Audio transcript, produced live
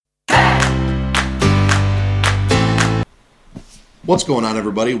What's going on,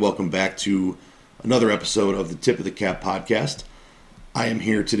 everybody? Welcome back to another episode of the Tip of the Cap podcast. I am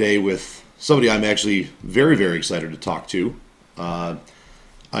here today with somebody I'm actually very, very excited to talk to. I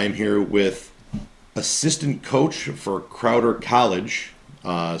am here with assistant coach for Crowder College,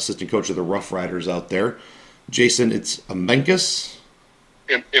 assistant coach of the Rough Riders out there. Jason, it's Amenkis?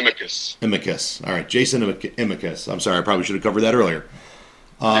 Imicus. All right, Jason Imicus. I'm sorry, I probably should have covered that earlier.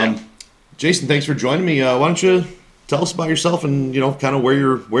 Jason, thanks for joining me. Why don't you tell us about yourself and kind of where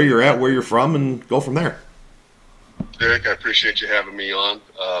you're at, where you're from, and go from there. Derek, I appreciate you having me on.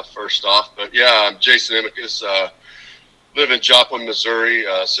 First off, but yeah, I'm Jason Imicus. Live in Joplin, Missouri.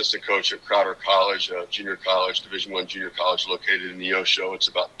 Assistant coach at Crowder College, junior college, Division I junior college, located in Neosho. It's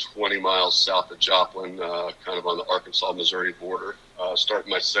about 20 miles south of Joplin, kind of on the Arkansas-Missouri border. Starting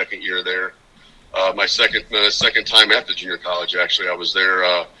my second year there. My second time at the junior college. Actually, I was there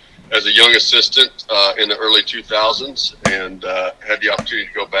as a young assistant in the early 2000s, and had the opportunity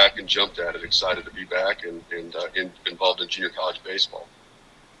to go back and jumped at it. Excited to be back and involved in junior college baseball.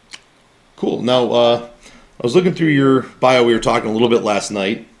 Cool. Now, I was looking through your bio. We were talking a little bit last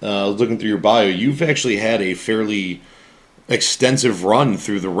night. I was looking through your bio. You've actually had a fairly extensive run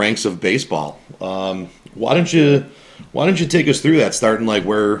through the ranks of baseball. Why don't you take us through that, starting like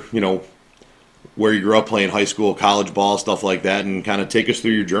where you grew up playing high school, college ball, stuff like that, and kind of take us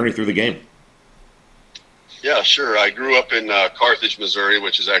through your journey through the game. Yeah, sure. I grew up in Carthage, Missouri,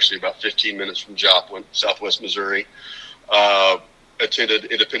 which is actually about 15 minutes from Joplin, southwest Missouri. Attended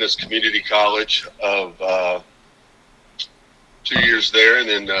Independence Community College of 2 years there, and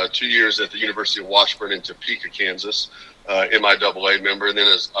then 2 years at the University of Washburn in Topeka, Kansas, MIAA member. And then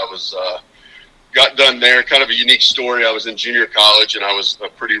as I was got done there, kind of a unique story. I was in junior college, and I was a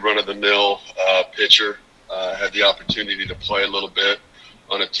pretty run-of-the-mill pitcher. Had the opportunity to play a little bit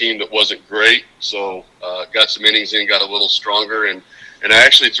on a team that wasn't great, so got some innings in, got a little stronger, and I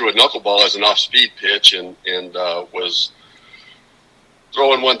actually threw a knuckleball as an off-speed pitch, and was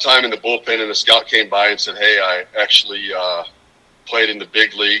throwing one time in the bullpen, and a scout came by and said, "Hey, I actually played in the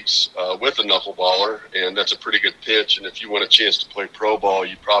big leagues with a knuckleballer, and that's a pretty good pitch, and if you want a chance to play pro ball,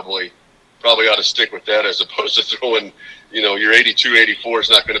 you probably ought to stick with that as opposed to throwing, your 82, 84 is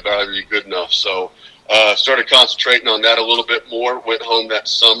not going to bother you good enough." So started concentrating on that a little bit more. Went home that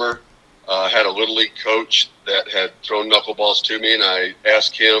summer, had a Little League coach that had thrown knuckleballs to me, and I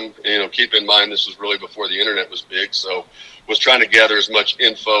asked him, keep in mind this was really before the internet was big, so was trying to gather as much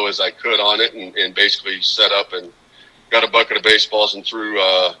info as I could on it, and basically set up and got a bucket of baseballs and threw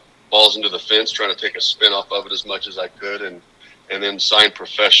balls into the fence, trying to take a spin off of it as much as I could, and then signed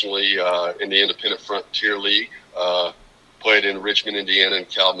professionally in the Independent Frontier League. Played in Richmond, Indiana, and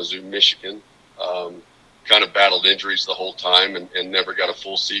Kalamazoo, Michigan. Kind of battled injuries the whole time and never got a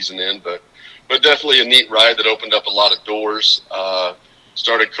full season in, but definitely a neat ride that opened up a lot of doors.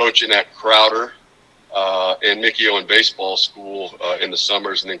 Started coaching at Crowder and Mickey Owen Baseball School in the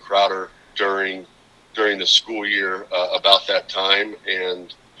summers, and then Crowder during the school year about that time,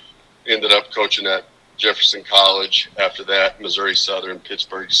 and ended up coaching at Jefferson College after that, Missouri Southern,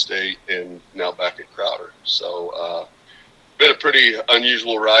 Pittsburgh State, and now back at Crowder. So been a pretty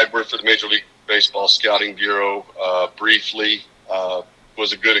unusual ride. Worked for the Major League Baseball Scouting Bureau briefly.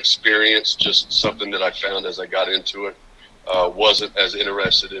 Was a good experience, just something that I found as I got into it. Wasn't as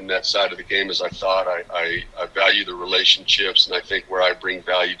interested in that side of the game as I thought. I value the relationships, and I think where I bring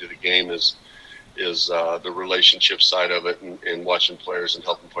value to the game is the relationship side of it, and watching players and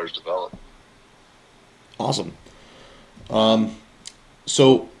helping players develop. Awesome.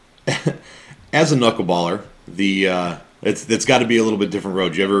 So, as a knuckleballer, it's got to be a little bit different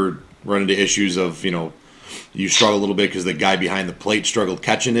road. You ever run into issues of you struggle a little bit because the guy behind the plate struggled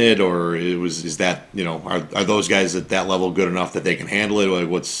catching it, or are those guys at that level good enough that they can handle it? Like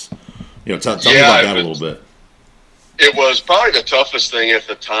tell me about that a little bit. It was probably the toughest thing at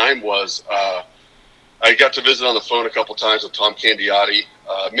the time was I got to visit on the phone a couple times with Tom Candiotti.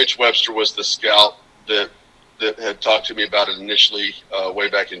 Mitch Webster was the scout that had talked to me about it initially way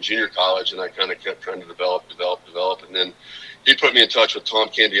back in junior college, and I kind of kept trying to develop, and then he put me in touch with Tom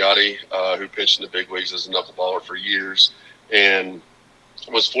Candiotti, who pitched in the big leagues as a knuckleballer for years, and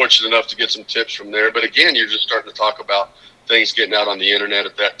was fortunate enough to get some tips from there. But again, you're just starting to talk about things getting out on the internet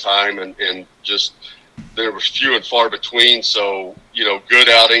at that time, and just there was few and far between. So, good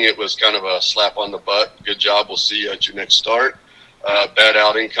outing, it was kind of a slap on the butt. Good job, we'll see you at your next start. Bad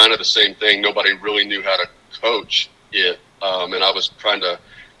outing, kind of the same thing. Nobody really knew how to coach it, and I was trying to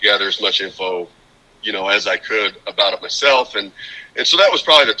gather as much info as I could about it myself, and so that was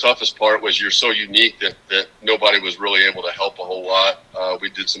probably the toughest part. Was you're so unique that nobody was really able to help a whole lot. We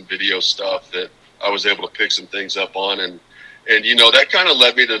did some video stuff that I was able to pick some things up on, and And, that kind of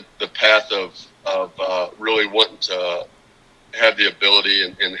led me to the path of really wanting to have the ability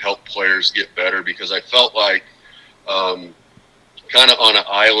and help players get better, because I felt like kind of on an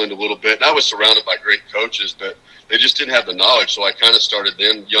island a little bit. And I was surrounded by great coaches, but they just didn't have the knowledge. So I kind of started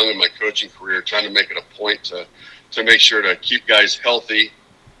then young in my coaching career, trying to make it a point to make sure to keep guys healthy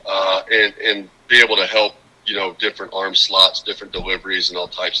and be able to help, different arm slots, different deliveries and all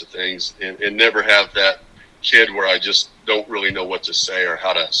types of things, and never have that kid where I just don't really know what to say or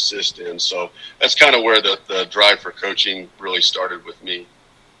how to assist in. So that's kind of where the drive for coaching really started with me.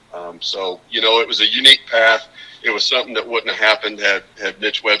 So, it was a unique path. It was something that wouldn't have happened had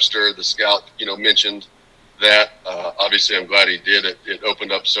Mitch Webster, the scout, mentioned that. Obviously, I'm glad he did. It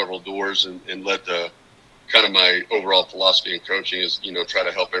opened up several doors and led to kind of my overall philosophy in coaching is, try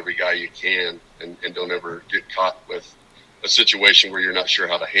to help every guy you can and don't ever get caught with a situation where you're not sure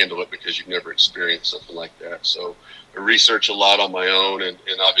how to handle it because you've never experienced something like that. So I research a lot on my own and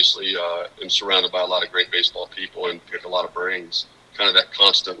obviously am surrounded by a lot of great baseball people and pick a lot of brains, kind of that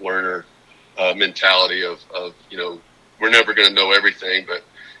constant learner mentality of we're never going to know everything, but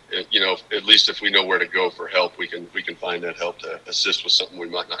at least if we know where to go for help, we can find that help to assist with something we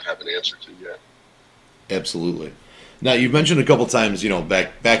might not have an answer to yet. Absolutely. Now, you've mentioned a couple times,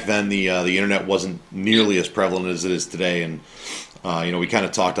 back then the internet wasn't nearly as prevalent as it is today, and we kind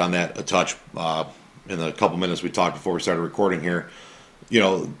of talked on that a touch in the couple minutes we talked before we started recording here.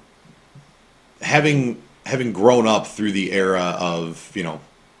 Having grown up through the era of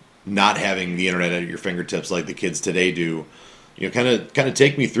not having the internet at your fingertips like the kids today do, kind of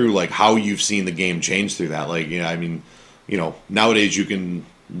take me through like how you've seen the game change through that. Like, nowadays you can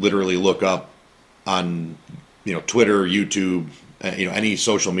literally look up on Twitter, YouTube, any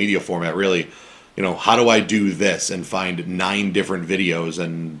social media format really, how do I do this, and find 9 different videos,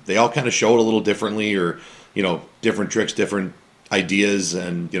 and they all kind of show it a little differently, or different tricks, different ideas,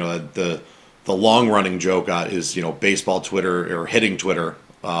 and the long running joke is baseball Twitter or hitting Twitter,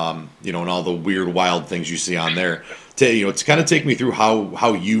 and all the weird wild things you see on there. To kind of take me through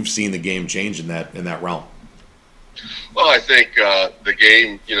how you've seen the game change in that realm. Well, I think the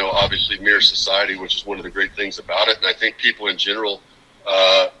game, obviously mirrors society, which is one of the great things about it. And I think people in general,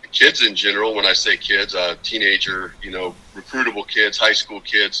 kids in general, when I say kids, teenager, recruitable kids, high school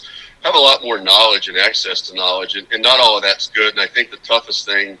kids, have a lot more knowledge and access to knowledge. And not all of that's good. And I think the toughest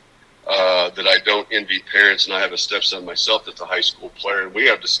thing that I don't envy parents, and I have a stepson myself that's a high school player, and we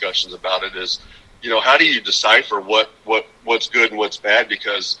have discussions about it, is, how do you decipher what's good and what's bad?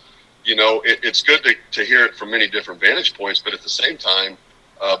 Because it's good to hear it from many different vantage points, but at the same time,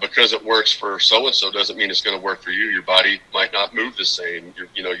 because it works for so-and-so doesn't mean it's going to work for you. Your body might not move the same.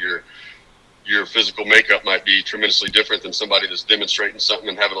 Your physical makeup might be tremendously different than somebody that's demonstrating something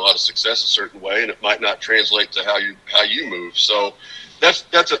and having a lot of success a certain way, and it might not translate to how you move. So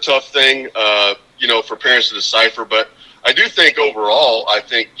that's a tough thing, for parents to decipher. But I do think overall,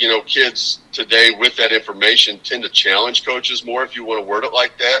 kids today with that information tend to challenge coaches more, if you want to word it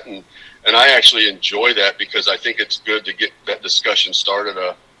like that. And I actually enjoy that, because I think it's good to get that discussion started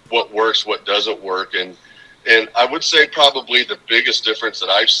of what works, what doesn't work. And I would say probably the biggest difference that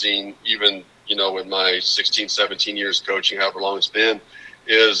I've seen, even, in my 16, 17 years coaching, however long it's been,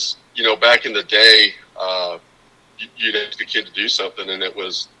 is, back in the day, you'd ask a kid to do something and it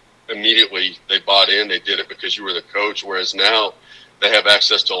was immediately they bought in, they did it because you were the coach. Whereas now they have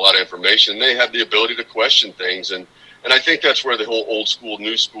access to a lot of information. They have the ability to question things. And I think that's where the whole old school,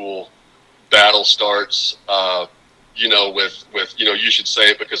 new school battle starts, with you should say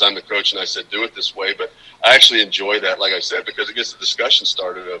it because I'm the coach and I said do it this way. But I actually enjoy that, like I said, because it gets the discussion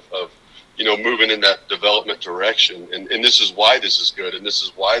started of moving in that development direction. And this is why this is good and this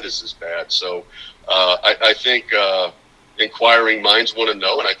is why this is bad. So I think inquiring minds want to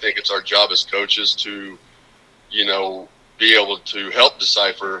know, and I think it's our job as coaches to, be able to help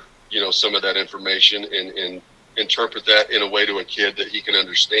decipher, some of that information and interpret that in a way to a kid that he can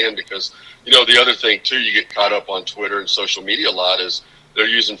understand. Because, the other thing too, you get caught up on Twitter and social media a lot, is they're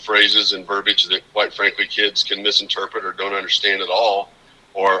using phrases and verbiage that quite frankly kids can misinterpret or don't understand at all,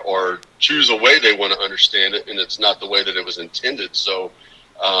 or choose a way they want to understand it, and it's not the way that it was intended. So,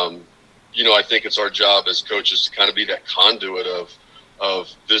 I think it's our job as coaches to kind of be that conduit of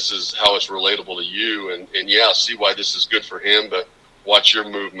this is how it's relatable to you, and yeah, see why this is good for him, but watch your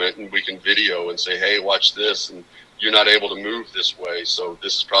movement, and we can video and say, hey, watch this, and you're not able to move this way, so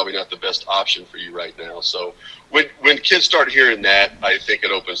this is probably not the best option for you right now. So when kids start hearing that, I think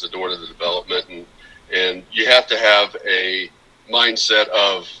it opens the door to the development, and you have to have a mindset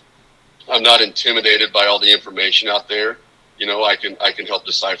of, I'm not intimidated by all the information out there. I can help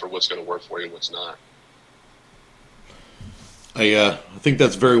decipher what's going to work for you and what's not. I think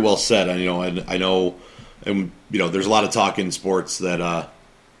that's very well said. I know, and there's a lot of talk in sports that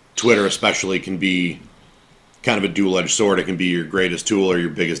Twitter especially can be kind of a dual-edged sword. It can be your greatest tool or your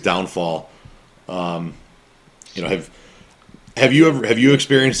biggest downfall. Um, you know, have you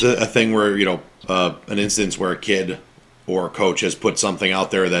experienced a thing where an instance where a kid or a coach has put something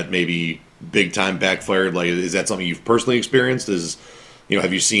out there that maybe big time backfired? Like, is that something you've personally experienced?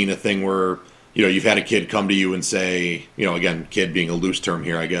 Have you seen a thing where you've had a kid come to you and say, again, kid being a loose term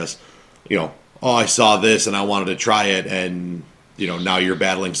here, I guess, oh, I saw this and I wanted to try it, and now you're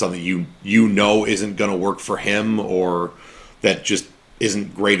battling something isn't going to work for him, or that just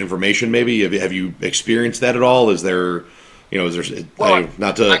isn't great information. Maybe have you experienced that at all? Is there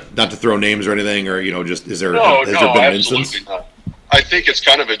not to throw names or anything, or just has there been an instance? Not. I think it's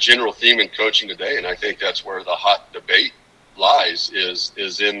kind of a general theme in coaching today, and I think that's where the hot debate lies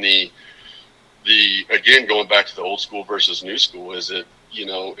is in the again, going back to the old school versus new school. Is a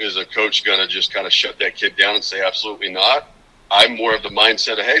coach going to just kind of shut that kid down and say absolutely not? I'm more of the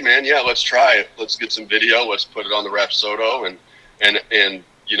mindset of, hey man, yeah, let's try it. Let's get some video. Let's put it on the Rapsodo, and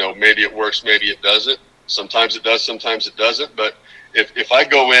maybe it works, maybe it doesn't. Sometimes it does, sometimes it doesn't. But if I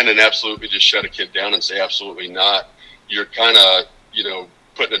go in and absolutely just shut a kid down and say absolutely not, you're kind of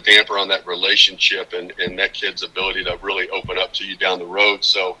putting a damper on that relationship and that kid's ability to really open up to you down the road.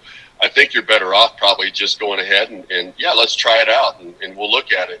 So I think you're better off probably just going ahead and yeah, let's try it out and we'll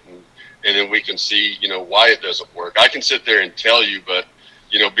look at it and then we can see why it doesn't work. I can sit there and tell you, but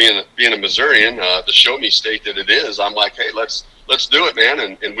being a Missourian, the show me state that it is, I'm like, hey, let's do it,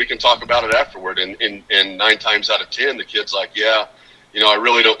 man, and we can talk about it afterward. And 9 times out of 10, the kid's like, yeah, I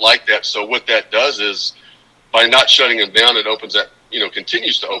really don't like that. So what that does is, by not shutting him down, it opens that,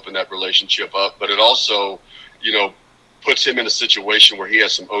 continues to open that relationship up, but it also, puts him in a situation where he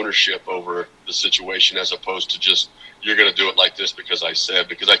has some ownership over the situation, as opposed to just, you're going to do it like this because I said.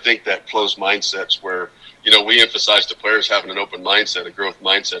 Because I think that closed mindset's where, we emphasize to players having an open mindset, a growth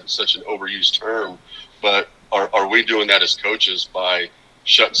mindset. It's such an overused term, but are we doing that as coaches by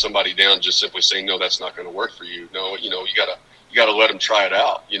shutting somebody down, just simply saying, no, that's not going to work for you? No, you gotta let them try it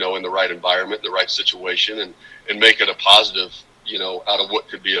out, in the right environment, the right situation, and make it a positive, out of what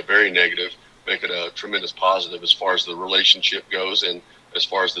could be a very negative, make it a tremendous positive as far as the relationship goes and as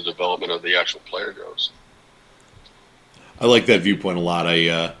far as the development of the actual player goes. I like that viewpoint a lot.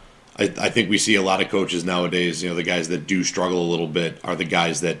 I think we see a lot of coaches nowadays, the guys that do struggle a little bit are the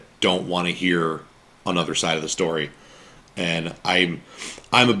guys that don't want to hear another side of the story. And I'm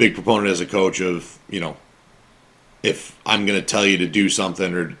a big proponent as a coach of, if I'm going to tell you to do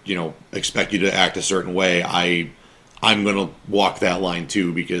something or, expect you to act a certain way, I'm going to walk that line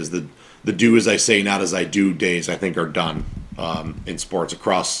too, because the do as I say, not as I do days, I think, are done in sports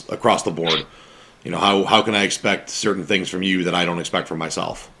across the board. How can I expect certain things from you that I don't expect from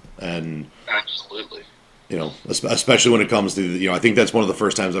myself? And absolutely, especially when it comes to I think that's one of the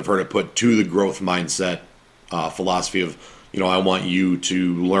first times I've heard it put to the growth mindset philosophy of I want you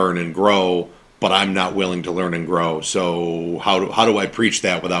to learn and grow, but I'm not willing to learn and grow. So how do I preach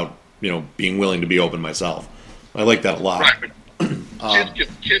that without being willing to be open myself? I like that a lot. Right.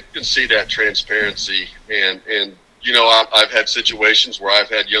 Kids can see that transparency, and I've had situations where I've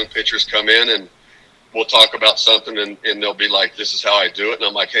had young pitchers come in and we'll talk about something and they'll be like, this is how I do it. And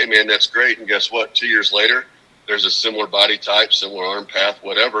I'm like, hey man, that's great. And guess what? 2 years later, there's a similar body type, similar arm path,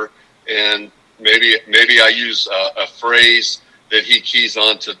 whatever. And maybe I use a phrase that he keys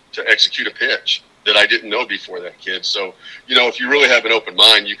on to execute a pitch that I didn't know before that kid. So, if you really have an open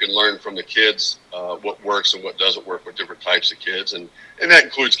mind, you can learn from the kids what works and what doesn't work with different types of kids. And that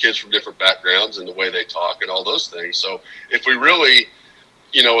includes kids from different backgrounds and the way they talk and all those things. So if we really,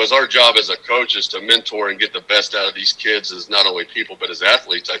 as our job as a coach is to mentor and get the best out of these kids as not only people, but as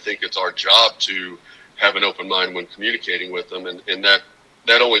athletes, I think it's our job to have an open mind when communicating with them. And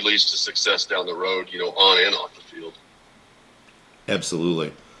that only leads to success down the road, on and off the field.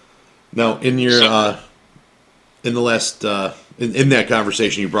 Absolutely. Now, in your in the last in that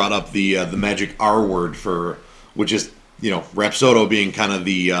conversation, you brought up the magic R word which is Rapsodo being kind of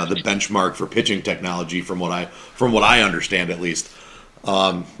the benchmark for pitching technology from what I understand at least.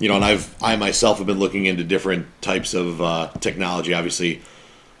 And I myself have been looking into different types of technology. Obviously,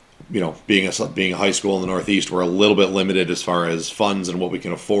 being a high school in the Northeast, we're a little bit limited as far as funds and what we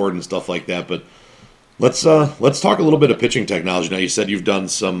can afford and stuff like that. But let's talk a little bit of pitching technology. Now, you said you've done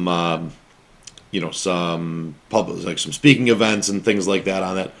some some public, like some speaking events and things like that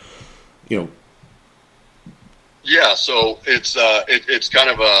on that. Yeah, so it's kind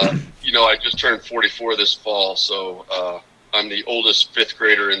of a I just turned 44 this fall, so I'm the oldest fifth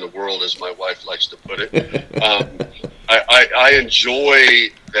grader in the world, as my wife likes to put it. I enjoy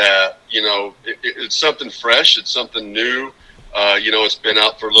that. It's something fresh. It's something new. It's been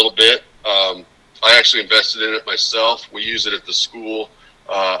out for a little bit. I actually invested in it myself. We use it at the school.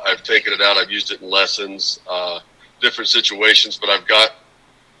 I've taken it out. I've used it in lessons, different situations, but I've got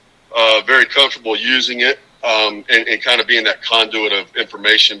very comfortable using it and kind of being that conduit of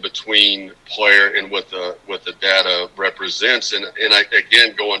information between player and what the data represents. And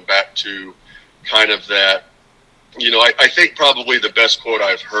again, going back to kind of that, I think probably the best quote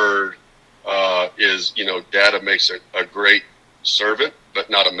I've heard is, data makes a great servant, but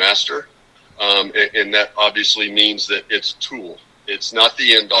not a master. And that obviously means that it's a tool. It's not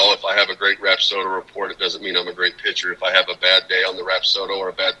the end all. If I have a great Rapsodo report, it doesn't mean I'm a great pitcher. If I have a bad day on the Rapsodo or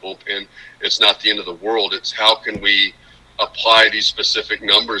a bad bullpen, it's not the end of the world. It's how can we apply these specific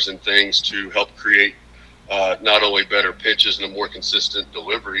numbers and things to help create not only better pitches and a more consistent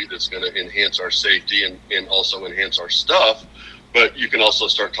delivery that's going to enhance our safety and also enhance our stuff. But you can also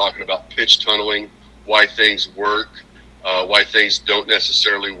start talking about pitch tunneling, why things work, why things don't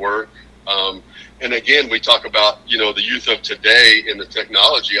necessarily work. And again, we talk about, the youth of today and the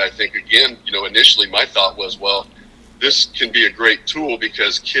technology. I think, again, initially my thought was, well, this can be a great tool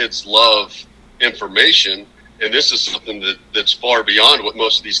because kids love information. And this is something that's far beyond what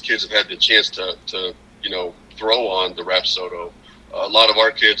most of these kids have had the chance to throw on the Rapsodo. A lot of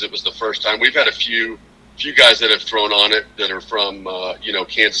our kids, it was the first time. We've had a few guys that have thrown on it that are from,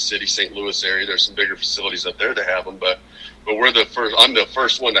 Kansas City, St. Louis area. There's some bigger facilities up there that have them, but we're the first. I'm the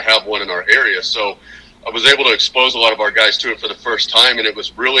first one to have one in our area, so I was able to expose a lot of our guys to it for the first time, and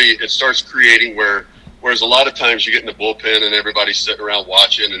it starts creating whereas a lot of times you get in the bullpen and everybody's sitting around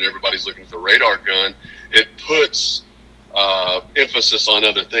watching and everybody's looking at the radar gun, it puts emphasis on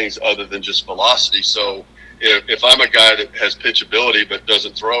other things other than just velocity. So if I'm a guy that has pitchability but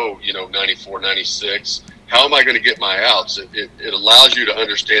doesn't throw 94, 96, how am I going to get my outs? It allows you to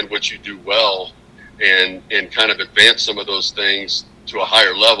understand what you do well and kind of advance some of those things to a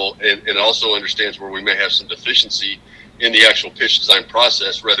higher level, and also understands where we may have some deficiency in the actual pitch design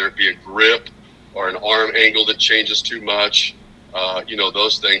process, whether it be a grip or an arm angle that changes too much,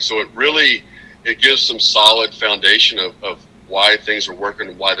 those things. So it gives some solid foundation of why things are working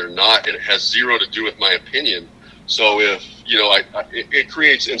and why they're not, and it has zero to do with my opinion. So if, it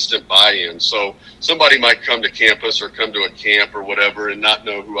creates instant buy-in. So somebody might come to campus or come to a camp or whatever and not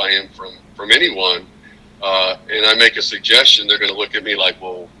know who I am from anyone. And I make a suggestion, they're going to look at me like,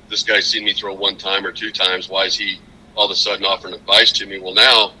 well, this guy's seen me throw one time or two times. Why is he all of a sudden offering advice to me? Well,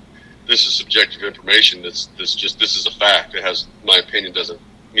 now this is subjective information. This is a fact. It has, my opinion doesn't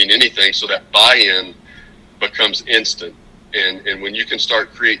mean anything. So that buy-in becomes instant. And when you can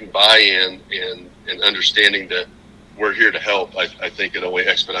start creating buy-in and understanding that we're here to help, I think it only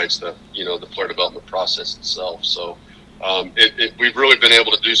expedites the player development process itself. So we've really been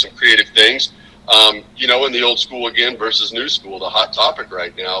able to do some creative things. In the old school again versus new school, the hot topic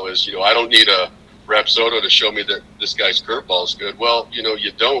right now is, I don't need a Rapsodo to show me that this guy's curveball is good. Well,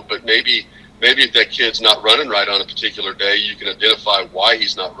 you don't, but maybe if that kid's not running right on a particular day, you can identify why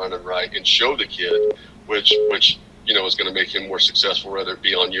he's not running right and show the kid, which is going to make him more successful, whether it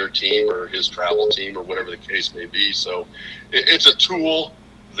be on your team or his travel team or whatever the case may be. So it's a tool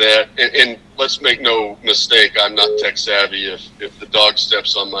that, and let's make no mistake, I'm not tech savvy. If the dog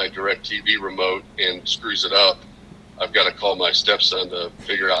steps on my DirecTV remote and screws it up, I've got to call my stepson to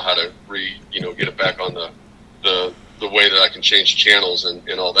figure out how to get it back on the way that I can change channels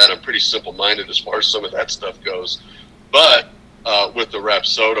and all that. I'm pretty simple-minded as far as some of that stuff goes. But with the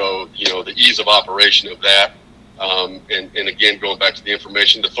Rapsodo, the ease of operation of that, and again, going back to the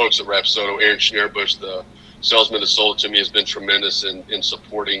information, the folks at Rapsodo, Aaron Schneerbusch, the salesman that sold it to me, has been tremendous in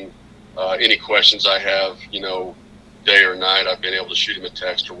supporting any questions I have, day or night. I've been able to shoot him a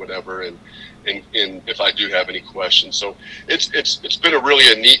text or whatever, and if I do have any questions. So it's been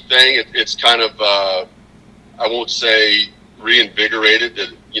a neat thing. It's kind of I won't say reinvigorated that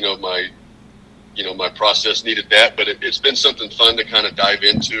my process needed that, but it's been something fun to kind of dive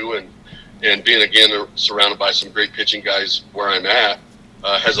into, and being again surrounded by some great pitching guys where I'm at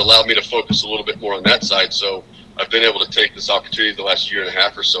has allowed me to focus a little bit more on that side. So I've been able to take this opportunity the last year and a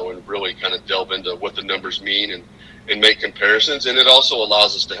half or so and really kind of delve into what the numbers mean and make comparisons. And it also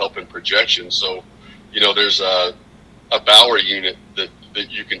allows us to help in projections. So, there's a Bauer unit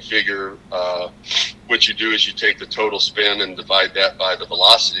that you can figure. What you do is you take the total spin and divide that by the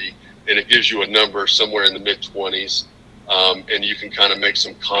velocity, and it gives you a number somewhere in the mid-20s. And you can kind of make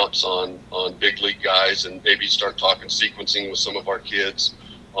some comps on big league guys and maybe start talking sequencing with some of our kids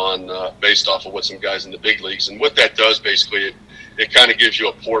on based off of what some guys in the big leagues. And what that does basically, it kind of gives you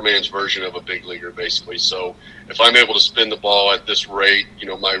a poor man's version of a big leaguer, basically. So if I'm able to spin the ball at this rate,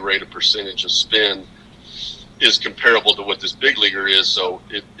 my rate of percentage of spin is comparable to what this big leaguer is. So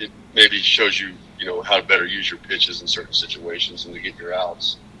it maybe shows you, how to better use your pitches in certain situations and to get your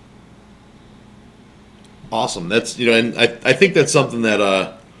outs. Awesome. That's, and I think that's something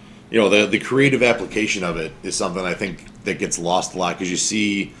that, the creative application of it is something I think that gets lost a lot, because you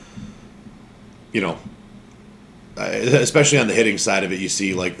see, especially on the hitting side of it, you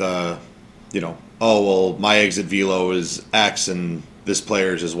see like the, oh, well, my exit velo is X and this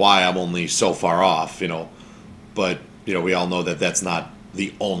player's is Y. I'm only so far off, but, we all know that that's not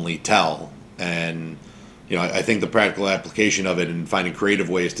the only tell. And, I think the practical application of it and finding creative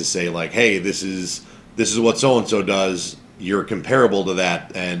ways to say like, hey, this is what so-and-so does, you're comparable to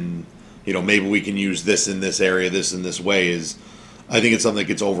that, and, maybe we can use this in this area, this in this way, is, I think it's something that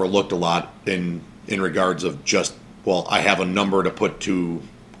gets overlooked a lot in regards of just, well, I have a number to put to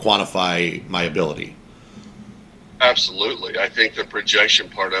quantify my ability. Absolutely. I think the projection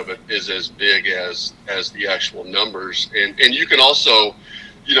part of it is as big as the actual numbers. And you can also,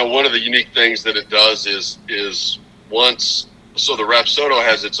 one of the unique things that it does is once, so the Rapsodo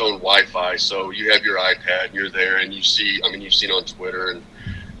has its own Wi-Fi. So you have your iPad and you're there and you see, you've seen on Twitter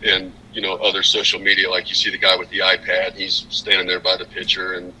and other social media, like you see the guy with the iPad, he's standing there by the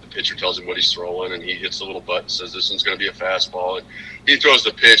pitcher and the pitcher tells him what he's throwing and he hits the little button, says this one's going to be a fastball, and he throws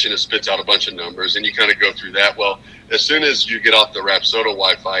the pitch and it spits out a bunch of numbers and you kind of go through that. Well, as soon as you get off the Rapsodo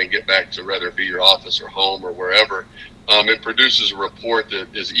Wi-Fi and get back to whether it be your office or home or wherever, it produces a report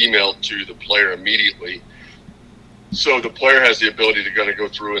that is emailed to the player immediately. So the player has the ability to kind of go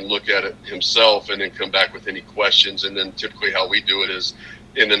through and look at it himself and then come back with any questions. And then typically how we do it is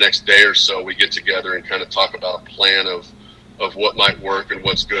in the next day or so, we get together and kind of talk about a plan of what might work and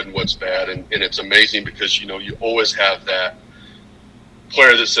what's good and what's bad. And it's amazing because, you always have that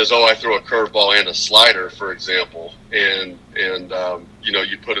player that says, oh, I throw a curveball and a slider, for example. And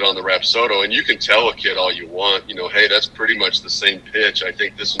you put it on the Rapsodo and you can tell a kid all you want, hey, that's pretty much the same pitch. I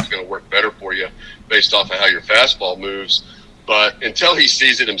think this one's going to work better for you based off of how your fastball moves. But until he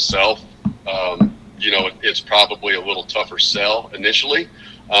sees it himself, it's probably a little tougher sell initially.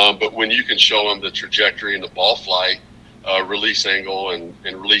 But when you can show him the trajectory and the ball flight, release angle and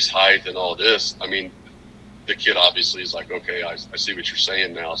release height and all this, the kid obviously is like, okay, I see what you're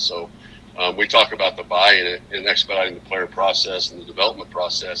saying now. So we talk about the buy-in and expediting the player process and the development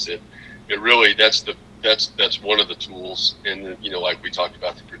process. It really, that's one of the tools. And, like we talked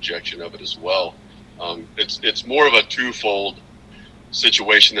about the projection of it as well. It's more of a twofold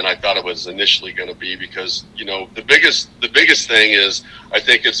situation than I thought it was initially going to be, because, the biggest thing is, I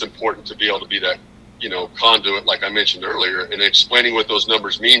think it's important to be able to be that, conduit, like I mentioned earlier, and explaining what those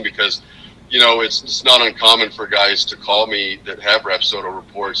numbers mean, because, it's not uncommon for guys to call me that have Rapsodo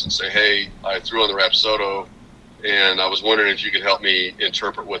reports and say, hey, I threw on the Rapsodo and I was wondering if you could help me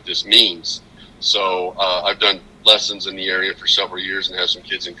interpret what this means. So I've done lessons in the area for several years and have some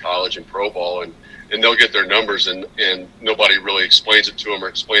kids in college and pro ball, and they'll get their numbers and nobody really explains it to them or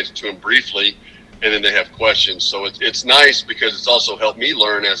explains it to them briefly, and then they have questions. So it's nice because it's also helped me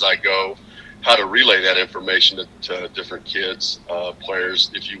learn as I go how to relay that information to different kids,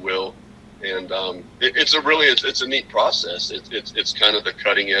 players, if you will. And it's a neat process. It's kind of the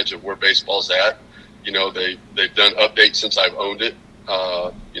cutting edge of where baseball's at. They've done updates since I've owned it,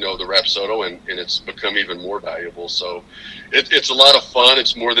 the Rapsodo, and it's become even more valuable. So it's a lot of fun.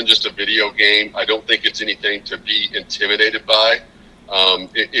 It's more than just a video game. I don't think it's anything to be intimidated by.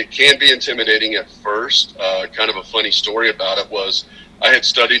 It can be intimidating at first. Kind of a funny story about it was I had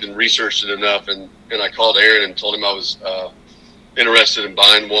studied and researched it enough, and I called Aaron and told him I was interested in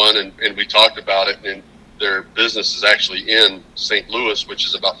buying one, and we talked about it, and their business is actually in St. Louis, which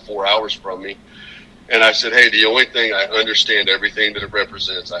is about 4 hours from me. And I said, hey, the only thing, I understand everything that it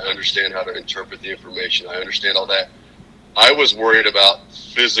represents. I understand how to interpret the information. I understand all that. I was worried about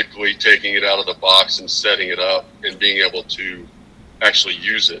physically taking it out of the box and setting it up and being able to actually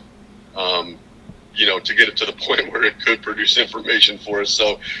use it, to get it to the point where it could produce information for us.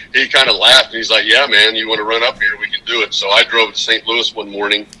 So he kind of laughed and he's like, yeah, man, you want to run up here? We can do it. So I drove to St. Louis one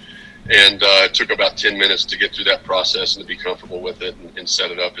morning, and it took about 10 minutes to get through that process and to be comfortable with it and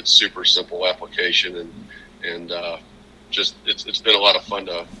set it up. It's super simple application, and just it's been a lot of fun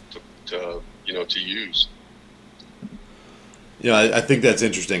to use. I think that's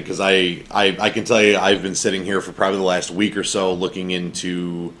interesting because I can tell you I've been sitting here for probably the last week or so looking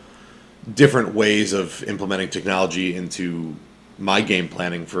into different ways of implementing technology into my game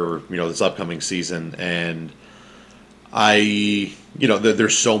planning for this upcoming season, and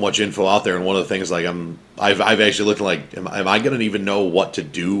there's so much info out there, and one of the things like I've actually looked like, am I going to even know what to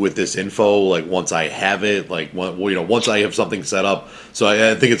do with this info? Like once I have it, like once I have something set up. So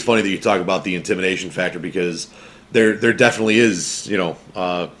I think it's funny that you talk about the intimidation factor, because there definitely is,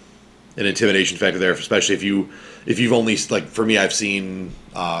 an intimidation factor there, especially if you've only, like for me, I've seen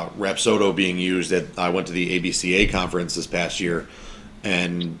Rapsodo being used I went to the ABCA conference this past year,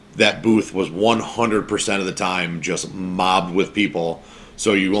 and that booth was 100% of the time just mobbed with people.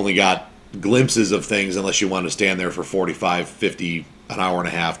 So you only got glimpses of things unless you want to stand there for 45, 50, an hour and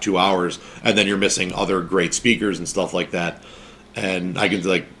a half, 2 hours, and then you're missing other great speakers and stuff like that. And I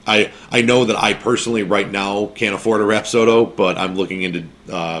can I know that I personally right now can't afford a Rapsodo, but I'm looking into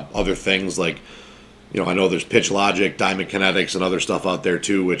other things like, I know there's Pitch Logic, Diamond Kinetics, and other stuff out there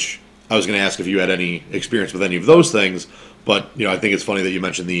too, which I was going to ask if you had any experience with any of those things. But, I think it's funny that you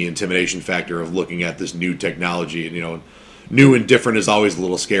mentioned the intimidation factor of looking at this new technology. And, new and different is always a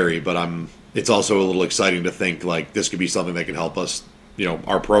little scary, but it's also a little exciting to think like this could be something that can help us,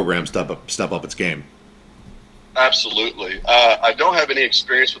 our program step up its game. Absolutely. I don't have any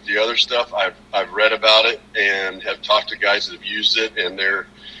experience with the other stuff. I've read about it and have talked to guys that have used it, and they're,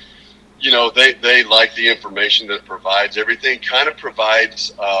 they like the information that it provides. Everything kind of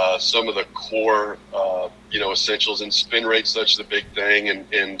provides some of the core, essentials, and spin rate's such the big thing,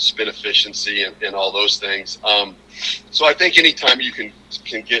 and spin efficiency and all those things. So I think anytime you can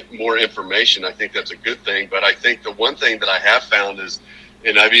get more information, I think that's a good thing. But I think the one thing that I have found is,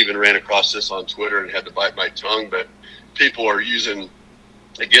 and I've even ran across this on Twitter and had to bite my tongue, but people are using,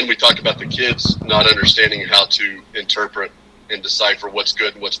 again, we talked about the kids not understanding how to interpret and decipher what's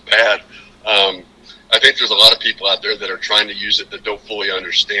good and what's bad. I think there's a lot of people out there that are trying to use it that don't fully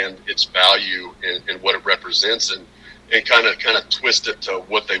understand its value and what it represents, and kind of twist it to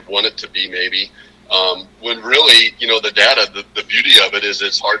what they want it to be, maybe. When really, the data, the beauty of it is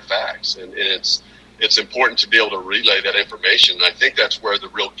it's hard facts, and it's important to be able to relay that information. And I think that's where the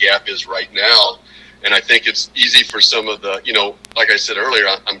real gap is right now. And I think it's easy for some of the, like I said earlier,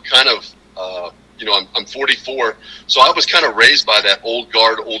 I'm kind of, I'm 44. So I was kind of raised by that old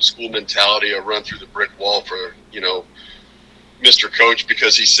guard, old school mentality. I run through the brick wall for, Mr. Coach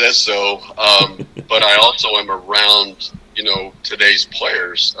because he says so. But I also am around, today's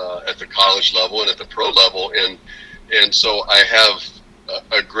players at the college level and at the pro level. And so I have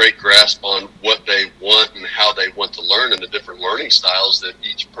a great grasp on what they want and how they want to learn, and the different learning styles that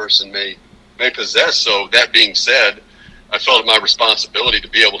each person may possess. So that being said, I felt it my responsibility to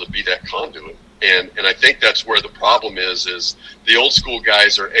be able to be that conduit. And I think that's where the problem is the old school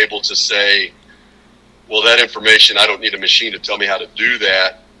guys are able to say, well, that information, I don't need a machine to tell me how to do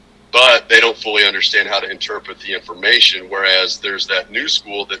that, but they don't fully understand how to interpret the information. Whereas there's that new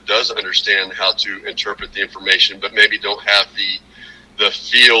school that does understand how to interpret the information, but maybe don't have the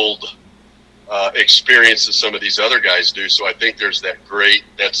field experience that some of these other guys do. So I think there's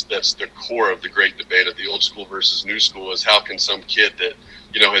that's the core of the great debate of the old school versus new school, is how can some kid that,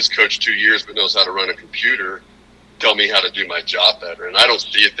 has coached 2 years but knows how to run a computer tell me how to do my job better? And I don't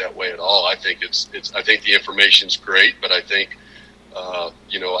see it that way at all. I think I think the information's great, but I think,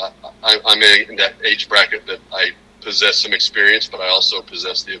 I'm in that age bracket that I possess some experience, but I also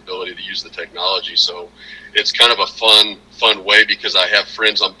possess the ability to use the technology. So it's kind of a fun way, because I have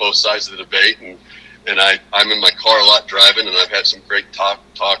friends on both sides of the debate, and I'm in my car a lot driving, and I've had some great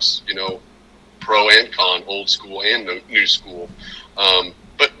talks, pro and con, old school and new school.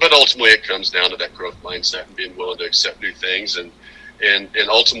 But ultimately it comes down to that growth mindset and being willing to accept new things. And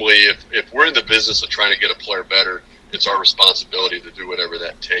ultimately, if we're in the business of trying to get a player better, it's our responsibility to do whatever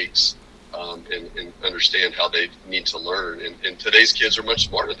that takes. And understand how they need to learn. And today's kids are much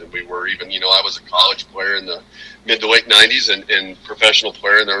smarter than we were. Even, I was a college player in the mid to late 90s and professional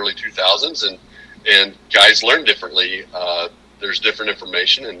player in the early 2000s. And guys learn differently. There's different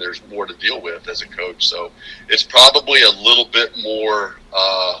information, and there's more to deal with as a coach. So it's probably a little bit more,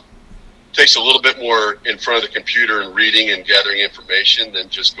 takes a little bit more in front of the computer and reading and gathering information than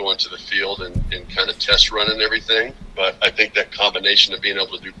just going to the field and kind of test running everything. But I think that combination of being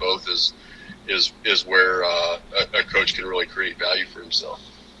able to do both is where a coach can really create value for himself.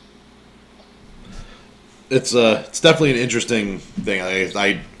 It's definitely an interesting thing.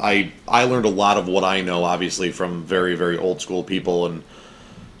 I learned a lot of what I know, obviously, from very, very old school people, and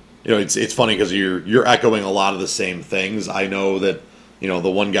it's funny because you're echoing a lot of the same things. I know that the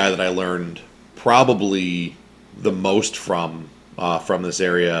one guy that I learned probably the most from this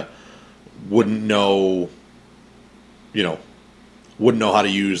area wouldn't know how to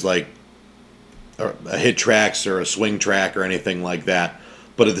use like a hit tracks or a swing track or anything like that.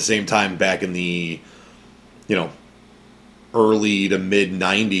 But at the same time, back in the early to mid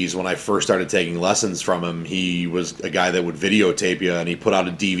 90s when I first started taking lessons from him. He was a guy that would videotape you, and he put out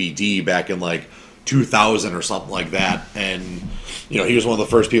a DVD back in like 2000 or something like that. And he was one of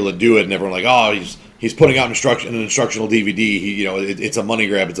the first people to do it, and everyone like, oh, he's putting out an instructional DVD. It's a money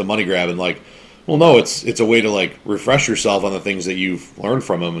grab. It's a money grab, and like, well, no, it's a way to like refresh yourself on the things that you've learned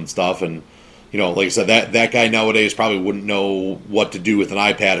from him and stuff. And like I said, that guy nowadays probably wouldn't know what to do with an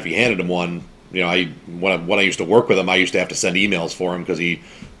iPad if you handed him one. When I used to work with him, I used to have to send emails for him because he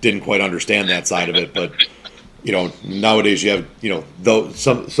didn't quite understand that side of it. But nowadays you have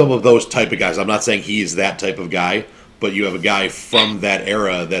some of those type of guys. I'm not saying he's that type of guy, but you have a guy from that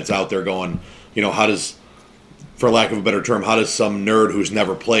era that's out there going, how does, for lack of a better term, how does some nerd who's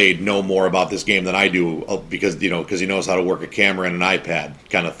never played know more about this game than I do? Because he knows how to work a camera and an iPad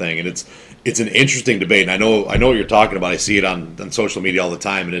kind of thing. And it's an interesting debate. And I know what you're talking about. I see it on social media all the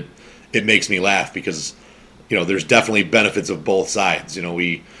time, and it makes me laugh because there's definitely benefits of both sides.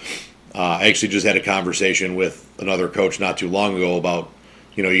 I actually just had a conversation with another coach not too long ago about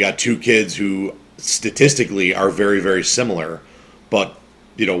you got two kids who statistically are very, very similar, but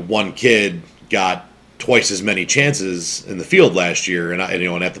one kid got twice as many chances in the field last year and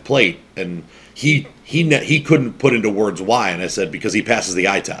at the plate, and he couldn't put into words why, and I said because he passes the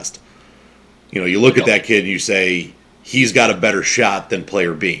eye test. You look at that kid and you say he's got a better shot than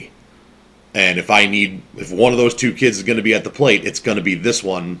player B. And if one of those two kids is going to be at the plate, it's going to be this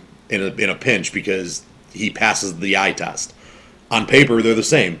one in a pinch because he passes the eye test. On paper, they're the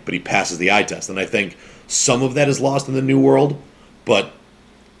same, but he passes the eye test. And I think some of that is lost in the new world, but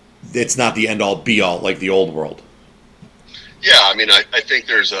it's not the end-all, be-all like the old world. Yeah, I mean, I think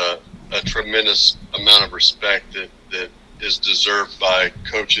there's a tremendous amount of respect that is deserved by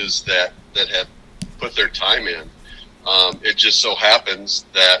coaches that have put their time in. It just so happens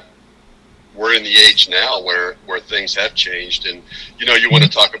that we're in the age now where things have changed. And, you want to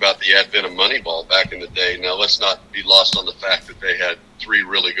talk about the advent of Moneyball back in the day. Now, let's not be lost on the fact that they had three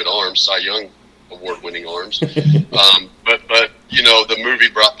really good arms, Cy Young award-winning arms. But the movie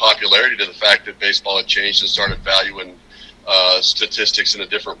brought popularity to the fact that baseball had changed and started valuing statistics in a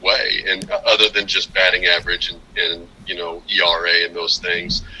different way, and other than just batting average and ERA and those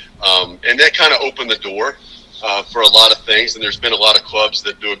things. And that kind of opened the door for a lot of things, and there's been a lot of clubs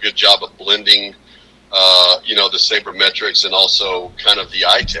that do a good job of blending, the sabermetrics and also kind of the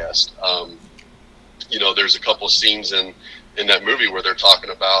eye test. There's a couple of scenes in that movie where they're talking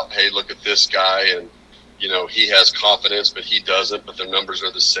about, hey, look at this guy, and he has confidence, but he doesn't, but their numbers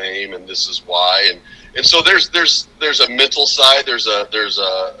are the same, and this is why. And so there's a mental side, there's a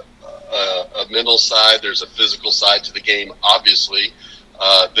mental side, there's a physical side to the game, obviously.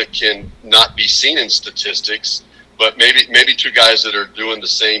 That can not be seen in statistics, but maybe two guys that are doing the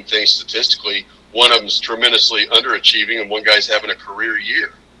same thing statistically, one of them's tremendously underachieving and one guy's having a career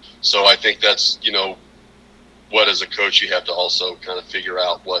year. So I think that's, what as a coach you have to also kind of figure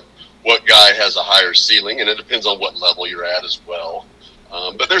out what guy has a higher ceiling, and it depends on what level you're at as well.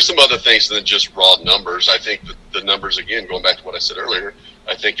 But there's some other things than just raw numbers. I think that the numbers, again, going back to what I said earlier,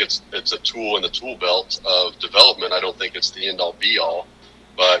 I think it's a tool in the tool belt of development. I don't think it's the end-all be-all.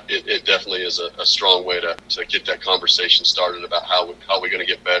 But it definitely is a strong way to get that conversation started about how we're going to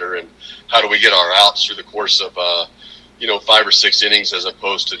get better and how do we get our outs through the course of 5 or 6 innings as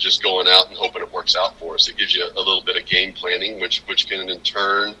opposed to just going out and hoping it works out for us. It gives you a little bit of game planning, which can in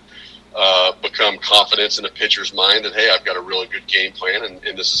turn become confidence in a pitcher's mind that, hey, I've got a really good game plan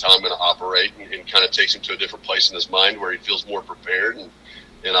and this is how I'm going to operate, and kind of takes him to a different place in his mind where he feels more prepared,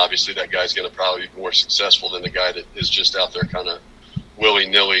 and obviously that guy's going to probably be more successful than the guy that is just out there kind of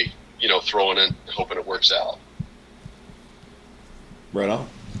willy-nilly, throwing in, hoping it works out. Right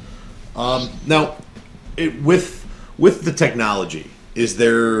on. Now, with the technology,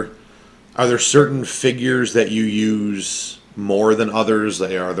 are there certain figures that you use more than others?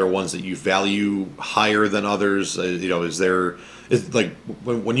 Are there ones that you value higher than others? Is like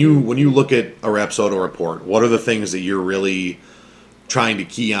when you look at a Rapsodo report, what are the things that you're really trying to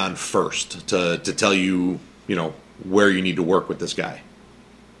key on first to tell you where you need to work with this guy?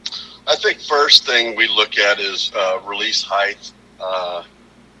 I think first thing we look at is release height,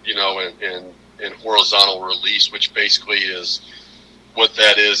 and horizontal release, which basically is what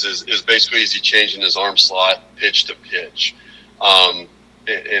that is basically is he changing his arm slot pitch to pitch.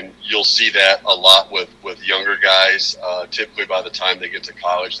 And you'll see that a lot with younger guys. Typically by the time they get to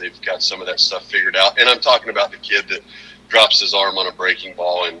college, they've got some of that stuff figured out. And I'm talking about the kid that drops his arm on a breaking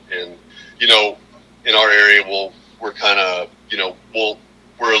ball. And in our area, we're kind of,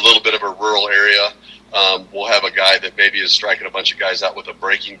 we're a little bit of a rural area. We'll have a guy that maybe is striking a bunch of guys out with a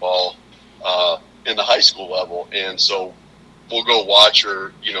breaking ball in the high school level. And so we'll go watch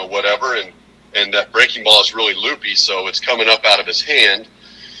or, whatever. And that breaking ball is really loopy. So it's coming up out of his hand.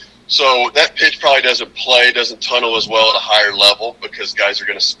 So that pitch probably doesn't tunnel as well at a higher level because guys are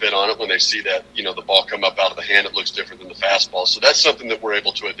going to spit on it when they see that, the ball come up out of the hand. It looks different than the fastball. So that's something that we're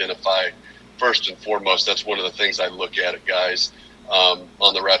able to identify first and foremost. That's one of the things I look at guys on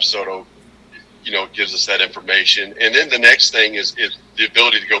the Rapsodo, gives us that information. And then the next thing is the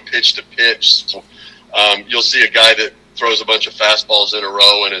ability to go pitch to pitch. So you'll see a guy that throws a bunch of fastballs in a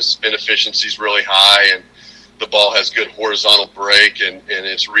row and his spin efficiency is really high and the ball has good horizontal break and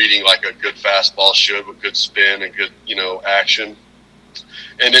it's reading like a good fastball should with good spin and good, action.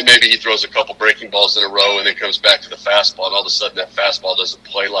 And then maybe he throws a couple breaking balls in a row and then comes back to the fastball and all of a sudden that fastball doesn't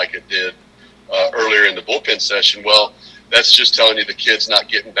play like it did earlier in the bullpen session. Well, that's just telling you the kid's not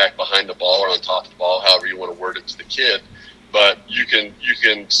getting back behind the ball or on top of the ball, however you want to word it to the kid. But you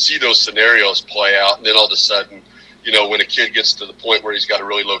can see those scenarios play out and then all of a sudden, when a kid gets to the point where he's got to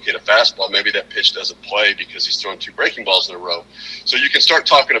really locate a fastball, maybe that pitch doesn't play because he's throwing two breaking balls in a row. So you can start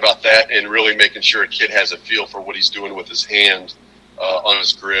talking about that and really making sure a kid has a feel for what he's doing with his hand on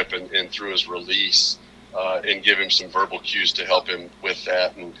his grip and through his release and give him some verbal cues to help him with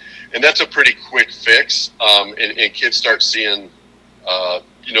that. And that's a pretty quick fix. And kids start seeing,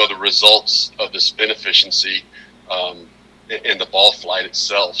 the results of the spin efficiency and the ball flight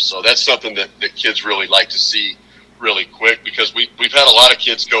itself. So that's something that kids really like to see really quick because we've had a lot of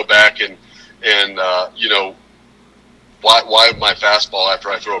kids go back and why my fastball after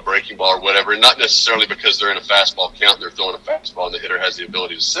I throw a breaking ball or whatever, and not necessarily because they're in a fastball count and they're throwing a fastball and the hitter has the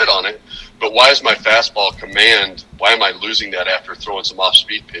ability to sit on it, but why is my fastball command, why am I losing that after throwing some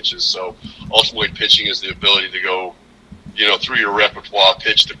off-speed pitches? So ultimately pitching is the ability to go, through your repertoire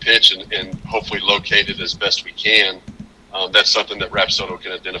pitch to pitch and hopefully locate it as best we can. That's something that Rapsodo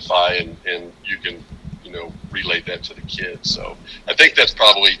can identify and you can relate that to the kids. So I think that's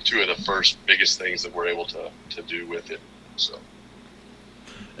probably two of the first biggest things that we're able to do with it. So,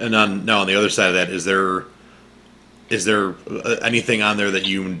 and on the other side of that, is there anything on there that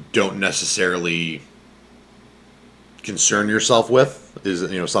you don't necessarily concern yourself with? Is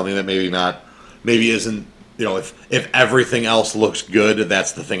it, something that maybe isn't, if everything else looks good,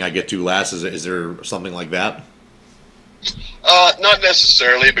 that's the thing I get to last. Is there something like that? Not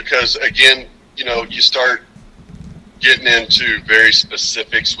necessarily, because again, you start getting into very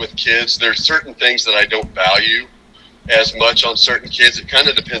specifics with kids. There's certain things that I don't value as much on certain kids. It kind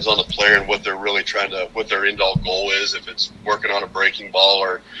of depends on the player and what they're really what their end-all goal is. If it's working on a breaking ball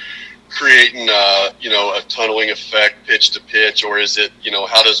or creating, a tunneling effect pitch to pitch, or is it,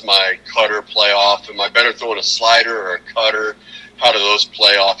 how does my cutter play off? Am I better throwing a slider or a cutter? How do those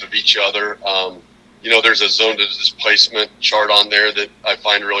play off of each other? There's a zone to displacement chart on there that I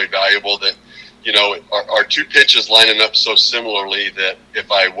find really valuable that, are two pitches lining up so similarly that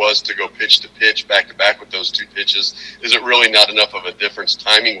if I was to go pitch to pitch back to back with those two pitches, is it really not enough of a difference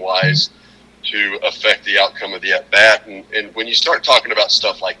timing wise to affect the outcome of the at bat? And when you start talking about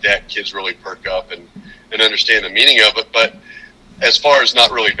stuff like that, kids really perk up and understand the meaning of it. But as far as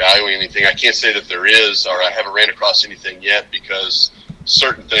not really valuing anything, I can't say that there is, or I haven't ran across anything yet, because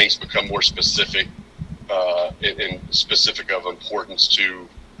certain things become more specific and specific of importance to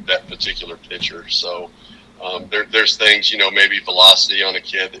that particular pitcher. So there's things, maybe velocity on a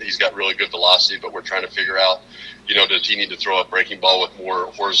kid, that he's got really good velocity, but we're trying to figure out, does he need to throw a breaking ball with more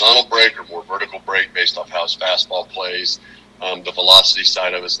horizontal break or more vertical break based off how his fastball plays? The velocity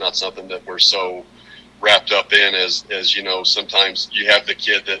side of it's not something that we're so wrapped up in as sometimes you have the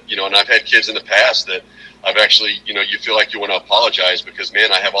kid that, and I've had kids in the past that I've actually, you feel like you want to apologize because,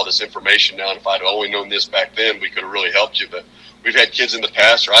 man, I have all this information now, and if I'd only known this back then, we could have really helped you. But we've had kids in the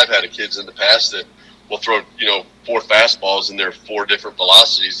past, or I've had kids in the past that will throw, 4 fastballs and they're 4 different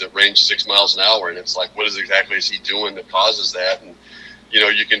velocities that range 6 miles an hour. And it's like, what exactly is he doing that causes that? And,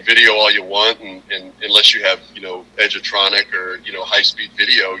 you can video all you want, and unless you have, Edgertronic or, high-speed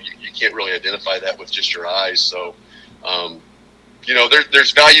video, you can't really identify that with just your eyes. So,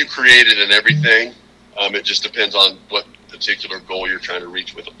 there's value created in everything. It just depends on what particular goal you're trying to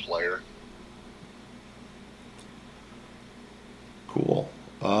reach with a player. Cool.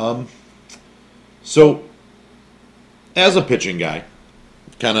 So, as a pitching guy,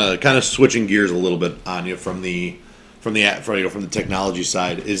 kind of switching gears a little bit on you from the technology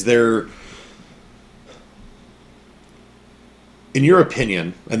side, is there, in your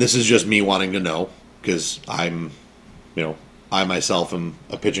opinion, and this is just me wanting to know, because I myself am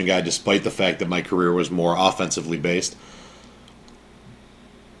a pitching guy, despite the fact that my career was more offensively based.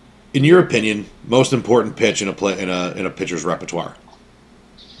 In your opinion, most important pitch in a pitcher's repertoire?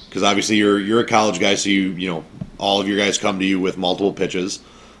 Because obviously you're a college guy, so you all of your guys come to you with multiple pitches.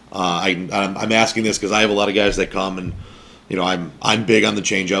 I'm asking this because I have a lot of guys that come and, I'm big on the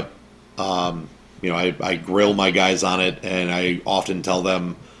changeup. I grill my guys on it, and I often tell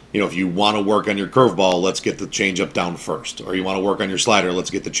them, if you want to work on your curveball, let's get the changeup down first. Or you want to work on your slider, let's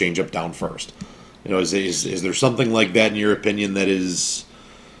get the changeup down first. Is there something like that in your opinion that is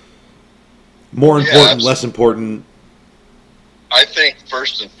more important, less important? I think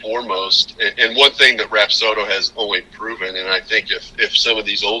first and foremost, and one thing that Rapsodo has only proven, and I think if some of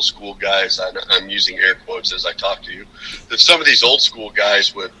these old school guys, I'm using air quotes as I talk to you, that some of these old school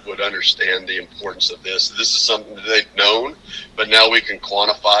guys would understand the importance of this. This is something that they've known, but now we can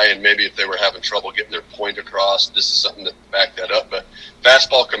quantify, and maybe if they were having trouble getting their point across, this is something that back that up. But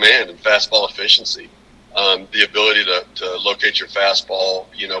fastball command and fastball efficiency, the ability to locate your fastball,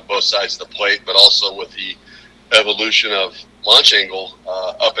 both sides of the plate, but also with the evolution of launch angle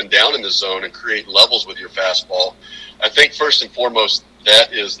up and down in the zone and create levels with your fastball. I think first and foremost,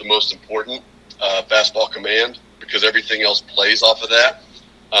 that is the most important, fastball command, because everything else plays off of that.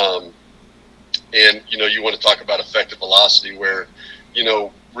 And, you want to talk about effective velocity where,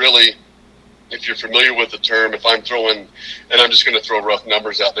 really, if you're familiar with the term, if I'm throwing, and I'm just going to throw rough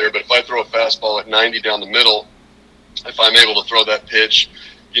numbers out there, but if I throw a fastball at 90 down the middle, if I'm able to throw that pitch,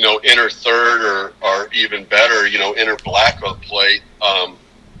 enter third or even better, enter black on the plate,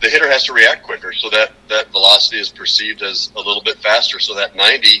 the hitter has to react quicker. So that velocity is perceived as a little bit faster. So that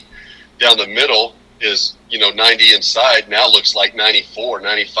 90 down the middle is, 90 inside now looks like 94,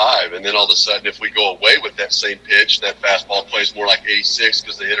 95. And then all of a sudden, if we go away with that same pitch, that fastball plays more like 86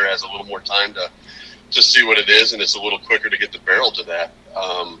 because the hitter has a little more time to see what it is. And it's a little quicker to get the barrel to that.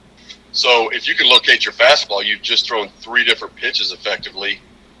 So if you can locate your fastball, you've just thrown 3 different pitches effectively.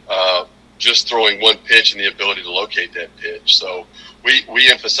 Just throwing one pitch and the ability to locate that pitch. So we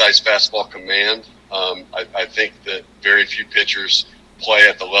emphasize fastball command. I think that very few pitchers play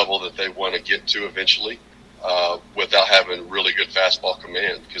at the level that they want to get to eventually without having really good fastball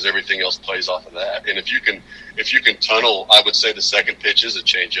command, because everything else plays off of that. And if you can tunnel, I would say the second pitch is a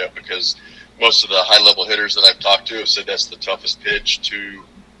changeup, because most of the high level hitters that I've talked to have said that's the toughest pitch to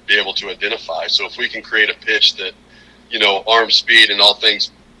be able to identify. So if we can create a pitch that, arm speed and all things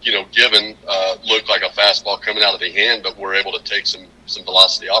given, look like a fastball coming out of the hand, but we're able to take some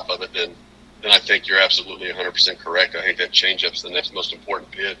velocity off of it, then I think you're absolutely 100% correct. I think that changeup's the next most important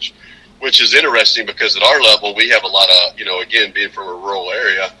pitch, which is interesting because at our level, we have a lot of, again, being from a rural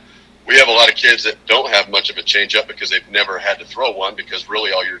area, we have a lot of kids that don't have much of a changeup because they've never had to throw one, because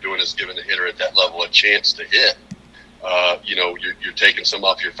really all you're doing is giving the hitter at that level a chance to hit. You're taking some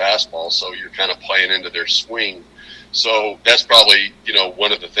off your fastball, so you're kind of playing into their swing. So that's probably,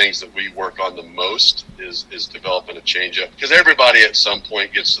 one of the things that we work on the most is developing a changeup, because everybody at some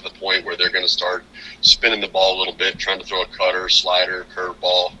point gets to the point where they're going to start spinning the ball a little bit, trying to throw a cutter, slider,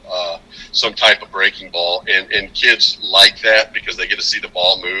 curveball, some type of breaking ball. And kids like that because they get to see the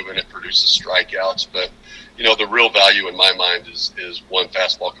ball move and it produces strikeouts. But, the real value in my mind is 1,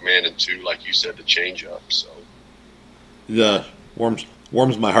 fastball command, and 2, like you said, the changeup. So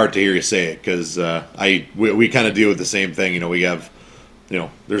warms my heart to hear you say it, because we kind of deal with the same thing. We have,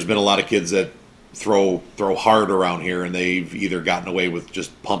 there's been a lot of kids that throw hard around here, and they've either gotten away with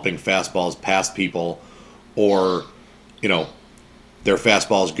just pumping fastballs past people, or their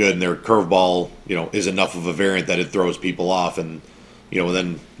fastball is good and their curveball is enough of a variant that it throws people off, and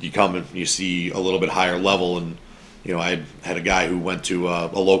then you come and you see a little bit higher level. And I had a guy who went to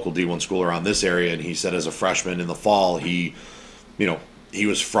a local D1 school around this area, and he said as a freshman in the fall he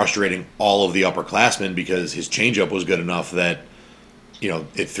was frustrating all of the upperclassmen because his changeup was good enough that,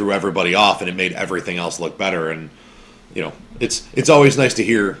 it threw everybody off and it made everything else look better. And, it's always nice to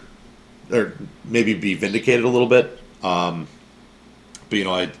hear, or maybe be vindicated a little bit. But,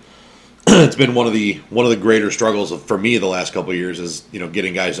 it's been one of the greater struggles for me the last couple of years is,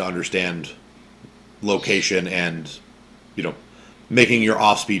 getting guys to understand location and, making your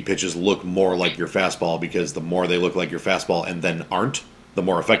off-speed pitches look more like your fastball, because the more they look like your fastball and then aren't, the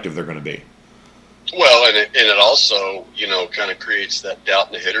more effective they're going to be. Well, and it also, kind of creates that doubt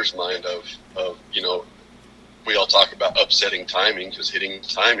in the hitter's mind of we all talk about upsetting timing, because hitting is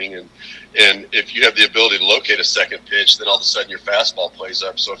timing, and if you have the ability to locate a second pitch, then all of a sudden your fastball plays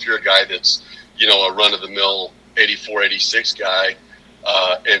up. So if you're a guy that's, a run-of-the-mill 84, 86 guy,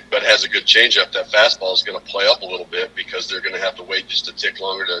 but has a good changeup, that fastball is going to play up a little bit because they're going to have to wait just a tick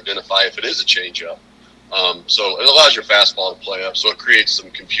longer to identify if it is a changeup. So it allows your fastball to play up. So it creates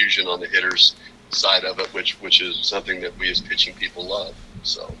some confusion on the hitter's side of it, which is something that we as pitching people love.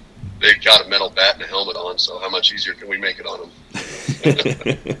 So they've got a metal bat and a helmet on, so how much easier can we make it on them?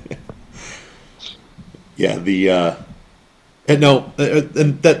 Yeah, and no,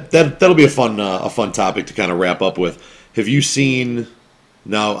 and that'll be a fun topic to kind of wrap up with. Have you seen?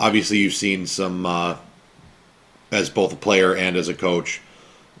 Now, obviously, you've seen some as both a player and as a coach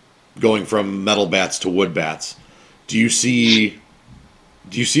going from metal bats to wood bats. Do you see?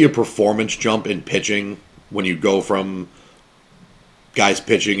 Do you see a performance jump in pitching when you go from guys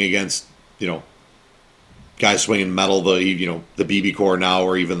pitching against guys swinging metal, the BB core now,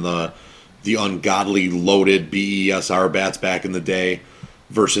 or even the ungodly loaded BESR bats back in the day,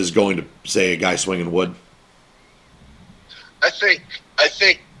 versus going to say a guy swinging wood? I think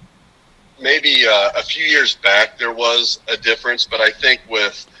maybe a few years back there was a difference, but I think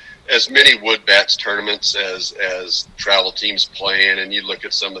with as many wood bats tournaments as travel teams playing, and you look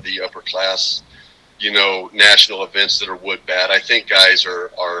at some of the upper class, national events that are wood bat, I think guys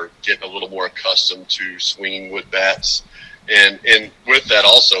are getting a little more accustomed to swinging wood bats. And with that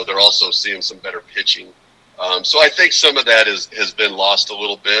also, they're also seeing some better pitching. So I think some of that has been lost a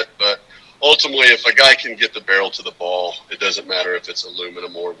little bit. But ultimately, if a guy can get the barrel to the ball, it doesn't matter if it's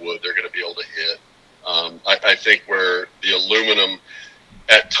aluminum or wood, they're going to be able to hit. I think where the aluminum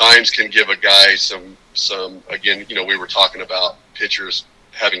at times can give a guy some again, we were talking about pitchers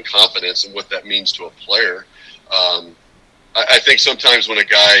having confidence and what that means to a player. I think sometimes when a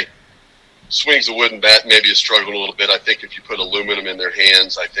guy swings a wooden bat, maybe is struggling a little bit. I think if you put aluminum in their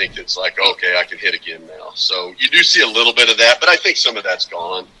hands, I think it's like, okay, I can hit again now. So you do see a little bit of that, but I think some of that's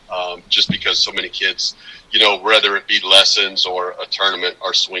gone just because so many kids, whether it be lessons or a tournament,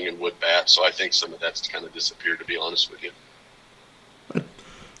 are swinging wood bats. So I think some of that's kind of disappeared, to be honest with you.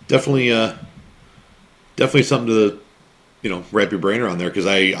 Definitely something to wrap your brain around there, because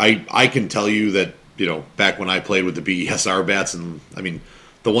I can tell you that back when I played with the BESR bats, and I mean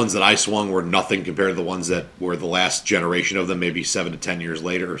the ones that I swung were nothing compared to the ones that were the last generation of them, maybe 7 to 10 years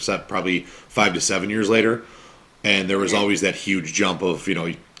later, or probably 5 to 7 years later, and there was always that huge jump of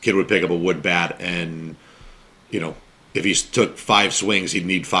kid would pick up a wood bat, and if he took 5 swings he'd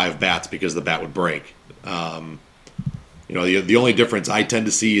need 5 bats because the bat would break. The only difference I tend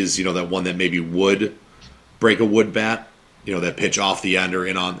to see is that one that maybe would break a wood bat, that pitch off the end or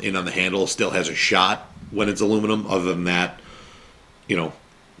in on the handle still has a shot when it's aluminum. Other than that,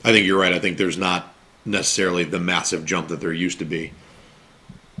 I think you're right. I think there's not necessarily the massive jump that there used to be.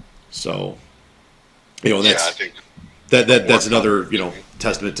 So, that's I think that's another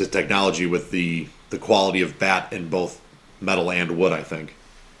testament to technology with the quality of bat in both metal and wood, I think.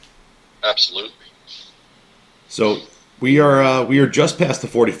 Absolutely. So we are just past the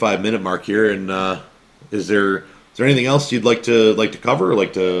 45-minute mark here, and is there anything else you'd like to cover, or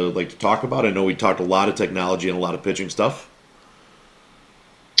like to talk about? I know we talked a lot of technology and a lot of pitching stuff.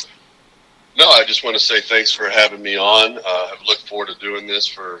 No, I just want to say thanks for having me on. I've looked forward to doing this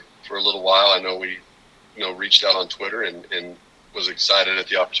for a little while. I know we reached out on Twitter and was excited at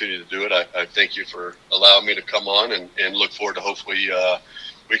the opportunity to do it. I thank you for allowing me to come on, and look forward to hopefully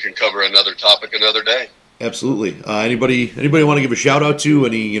we can cover another topic another day. Absolutely. Anybody want to give a shout out to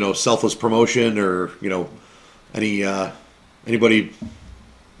any selfless promotion, or anybody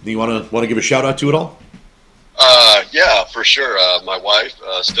you want to give a shout out to at all? Yeah, for sure. My wife,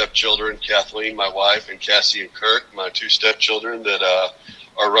 stepchildren, Kathleen, my wife, and Cassie and Kirk, my 2 stepchildren that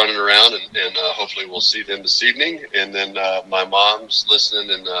are running around, and hopefully we'll see them this evening. And then my mom's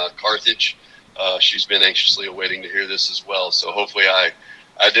listening in Carthage. She's been anxiously awaiting to hear this as well. So hopefully I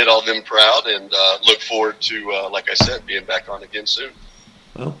did all them proud, and look forward to, like I said, being back on again soon.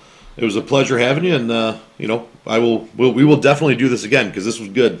 Well, it was a pleasure having you, and we will definitely do this again, because this was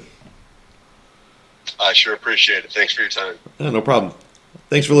good. I sure appreciate it. Thanks for your time. Yeah, no problem.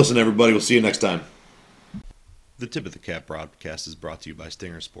 Thanks for listening, everybody. We'll see you next time. The Tip of the Cap broadcast is brought to you by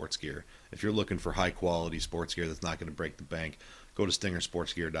Stinger Sports Gear. If you're looking for high-quality sports gear that's not going to break the bank, go to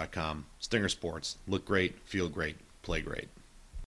StingerSportsGear.com. Stinger Sports. Look great, feel great, play great.